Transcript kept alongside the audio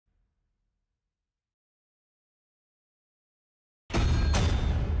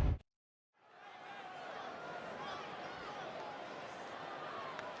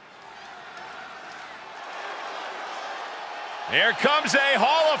Here comes a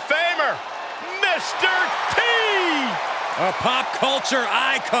Hall of Famer, Mr. T! A pop culture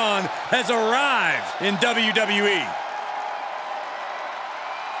icon has arrived in WWE.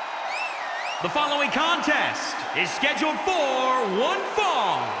 The following contest is scheduled for one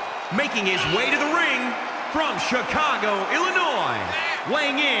fall. Making his way to the ring from Chicago, Illinois,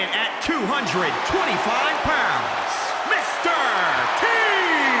 weighing in at 225 pounds, Mr. T!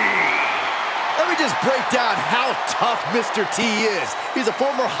 Let me just break down how tough Mr. T is. He's a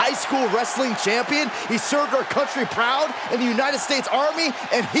former high school wrestling champion. He served our country proud in the United States Army,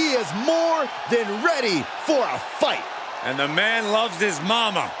 and he is more than ready for a fight. And the man loves his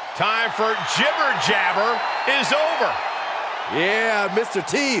mama. Time for Jibber Jabber is over. Yeah, Mr.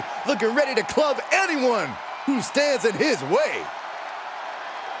 T looking ready to club anyone who stands in his way.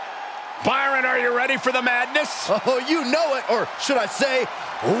 Byron, are you ready for the madness? Oh, you know it, or should I say,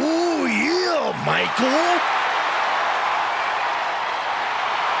 oh yeah, Michael.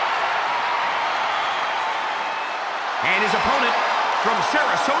 And his opponent from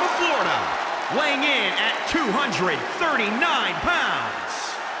Sarasota, Florida, weighing in at 239 pounds,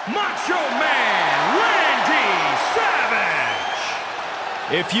 Macho Man Randy Savage.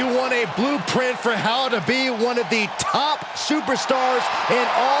 If you want a blueprint for how to be one of the top superstars in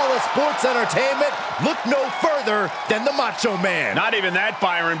all of sports entertainment, look no further than the Macho Man. Not even that,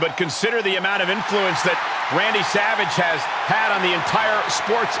 Byron, but consider the amount of influence that Randy Savage has had on the entire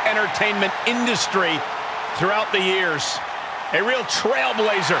sports entertainment industry throughout the years. A real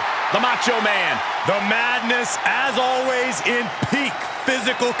trailblazer, the Macho Man. The madness, as always, in peak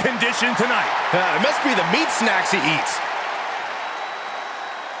physical condition tonight. It must be the meat snacks he eats.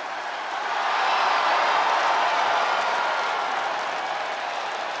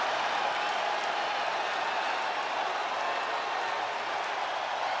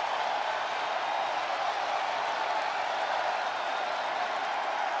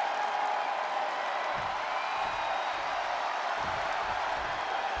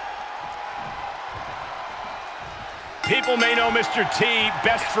 People may know Mr. T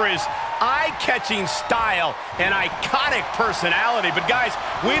best for his eye-catching style and iconic personality, but guys,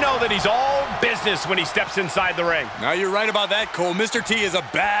 we know that he's all business when he steps inside the ring. Now, you're right about that, Cole. Mr. T is a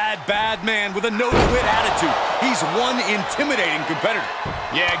bad man with a no-quit attitude. He's one intimidating competitor.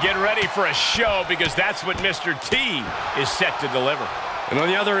 Yeah, get ready for a show because that's what Mr. T is set to deliver. And on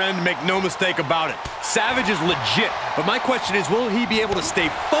the other end, make no mistake about it, Savage is legit. But my question is, will he be able to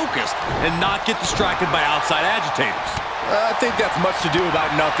stay focused and not get distracted by outside agitators? I think that's much to do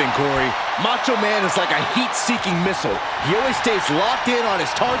about nothing, Corey. Macho Man is like a heat-seeking missile. He always stays locked in on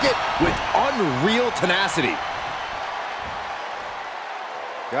his target with unreal tenacity.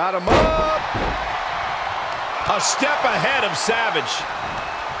 Got him up. A step ahead of Savage.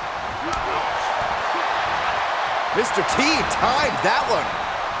 Mr. T timed that one.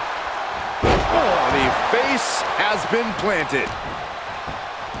 Oh, the face has been planted.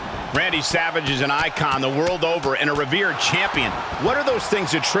 Randy Savage is an icon the world over and a revered champion. What are those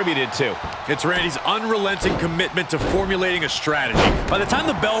things attributed to? It's Randy's unrelenting commitment to formulating a strategy. By the time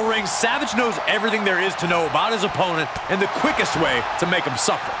the bell rings, Savage knows everything there is to know about his opponent and the quickest way to make him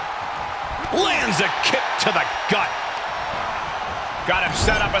suffer. Lands a kick to the gut. Got him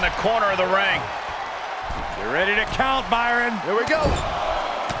set up in the corner of the ring. You're ready to count, Byron. Here we go.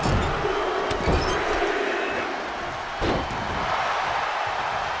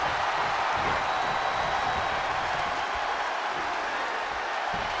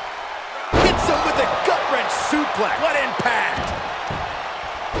 Hits him with a gut-wrench suplex. What impact!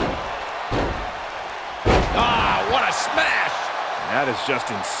 Ah, what a smash! That is just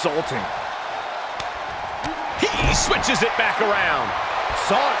insulting. He switches it back around.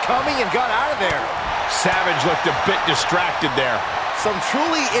 Saw it coming and got out of there. Savage looked a bit distracted there. Some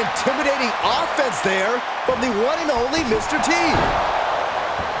truly intimidating offense there from the one and only Mr. T.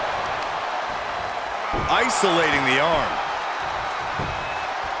 Isolating the arm.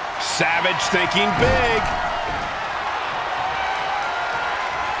 Savage thinking big.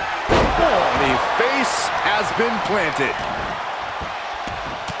 Oh, the face has been planted.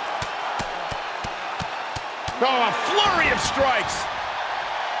 Oh, a flurry of strikes.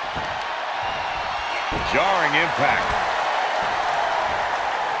 Jarring impact.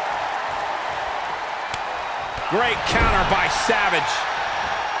 Great counter by Savage.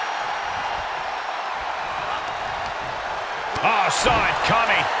 Oh, saw it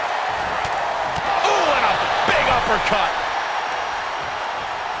coming. Oh, and a big uppercut.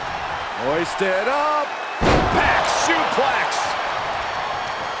 Hoisted up. Back suplex.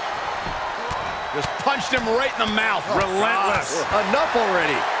 Just punched him right in the mouth. Relentless. Enough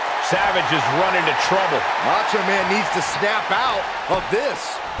already. Savage has run into trouble. Macho Man needs to snap out of this.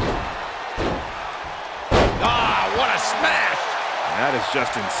 Ah, what a smash! That is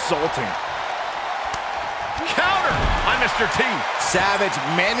just insulting. Counter on Mr. T. Savage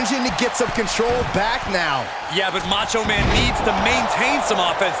managing to get some control back now. Yeah, but Macho Man needs to maintain some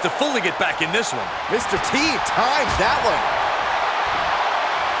offense to fully get back in this one. Mr. T times that one.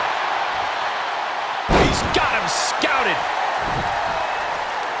 He's got him scouted.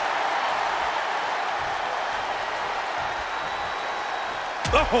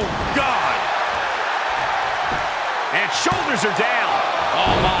 Oh, God! And shoulders are down.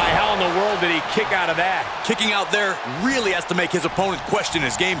 Oh, my, how in the world did he kick out of that? Kicking out there really has to make his opponent question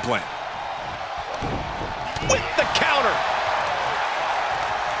his game plan. With the counter.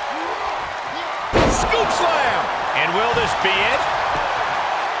 Scoop slam. And will this be it?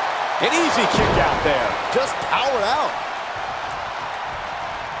 An easy kick out there. Just powered out.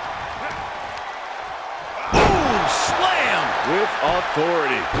 Boom, slam. With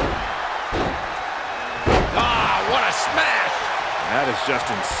authority. Ah, what a smash. That is just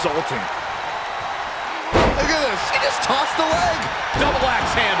insulting. Look at this. He just tossed the leg. Double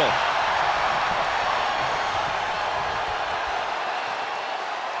axe handle.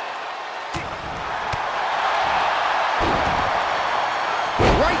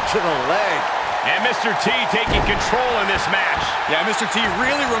 Right to the leg. And Mr. T taking control in this match. Yeah, Mr. T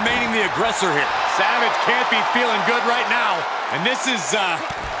really remaining the aggressor here. Savage can't be feeling good right now. And this is,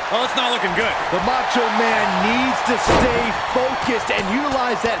 well, it's not looking good. The Macho Man needs to stay focused and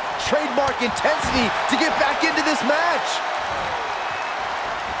utilize that trademark intensity to get back into this match.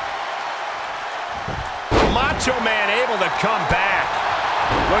 The Macho Man able to come back.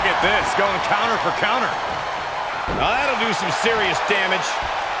 Look at this, going counter for counter. Now that'll do some serious damage.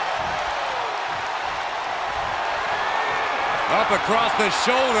 Up across the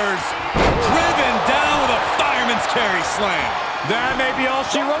shoulders, driven down with a fireman's carry slam. That may be all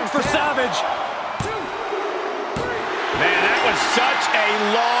she wrote for Savage. Man, that was such a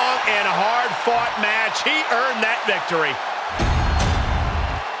long and hard-fought match. He earned that victory.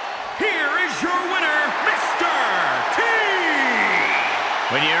 Here is your winner, Mr. T.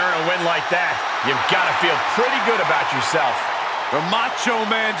 When you earn a win like that, you've got to feel pretty good about yourself. The Macho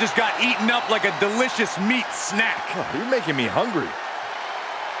Man just got eaten up like a delicious meat snack. Oh, you're making me hungry.